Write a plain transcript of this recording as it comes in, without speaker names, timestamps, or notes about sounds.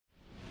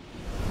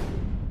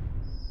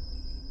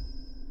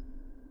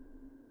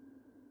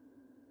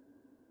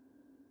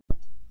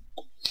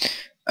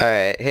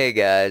Alright, hey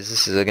guys,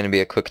 this is going to be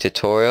a quick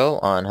tutorial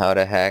on how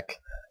to hack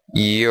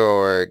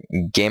your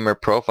gamer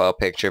profile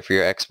picture for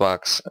your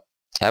Xbox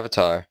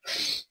avatar.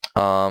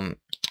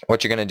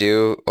 What you're going to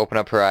do, open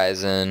up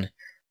Horizon.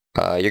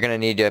 You're going to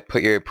need to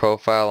put your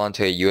profile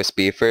onto a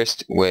USB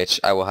first, which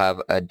I will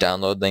have a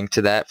download link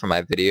to that from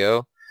my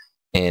video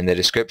in the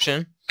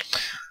description.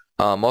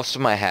 Most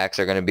of my hacks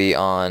are going to be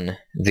on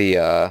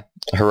the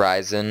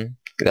Horizon.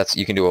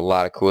 You can do a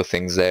lot of cool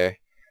things there.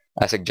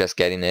 I suggest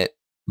getting it,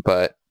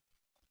 but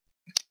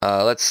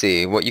let's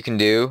see what you can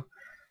do.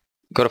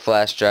 Go to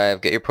flash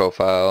drive, get your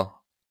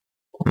profile,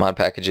 mod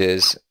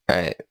packages.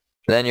 Alright,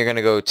 then you're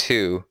gonna go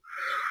to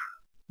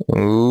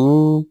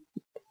where'd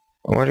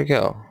it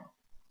go?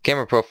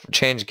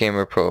 Change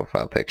gamer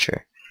profile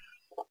picture.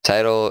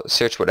 Title,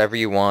 search whatever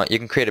you want. You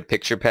can create a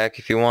picture pack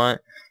if you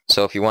want.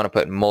 So if you want to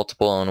put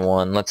multiple in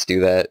one, let's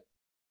do that.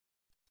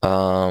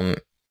 Or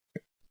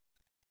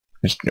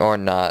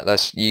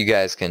not. You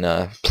guys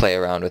can play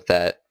around with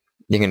that.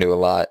 You can do a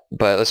lot,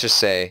 but let's just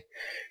say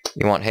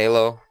you want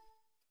Halo.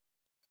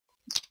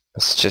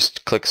 Let's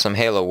just click some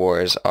Halo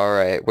Wars.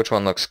 Alright, which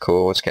one looks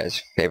cool? Which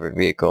guy's favorite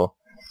vehicle?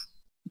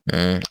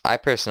 I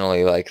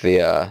personally like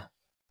the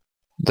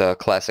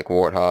classic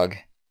Warthog.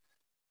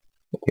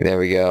 There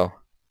we go.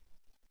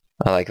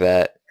 I like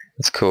that.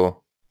 It's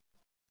cool.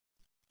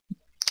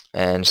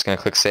 And just gonna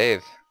click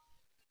save.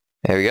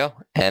 There we go.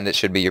 And it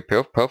should be your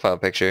profile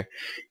picture.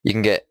 You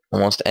can get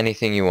almost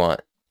anything you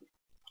want.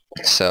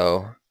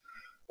 So,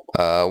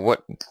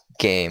 what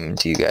game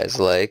do you guys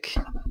like?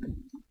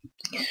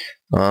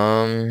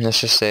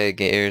 Let's just say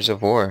Gears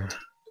of War.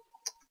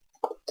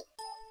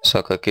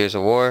 So click Gears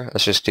of War.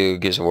 Let's just do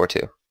Gears of War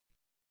 2.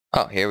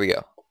 Oh, here we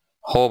go.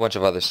 Whole bunch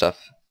of other stuff.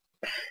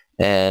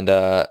 And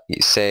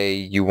you say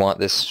you want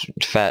this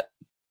that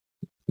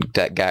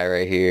guy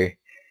right here.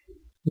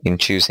 You can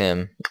choose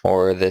him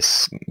or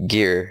this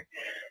gear.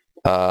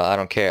 I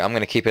don't care. I'm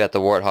gonna keep it at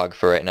the Warthog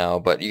for right now,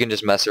 but you can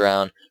just mess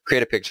around,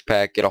 create a picture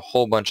pack, get a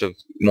whole bunch of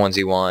ones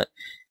you want,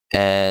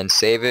 and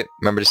save it.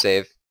 Remember to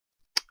save.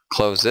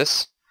 Close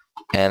this,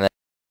 and then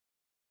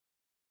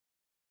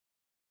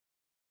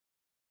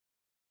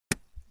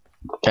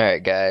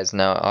alright guys,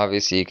 now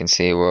obviously you can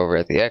see we're over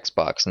at the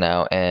Xbox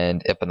now,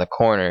 and up in the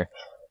corner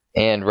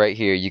and right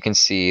here you can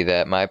see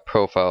that my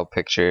profile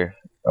picture,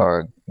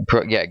 or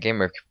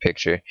gamer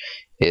picture,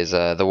 is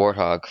the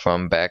Warthog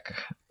from back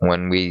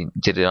when we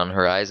did it on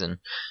Horizon.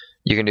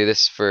 You can do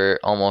this for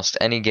almost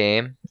any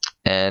game,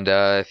 and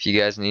if you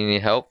guys need any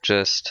help,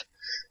 just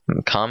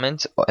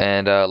comment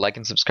and like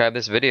and subscribe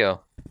this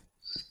video.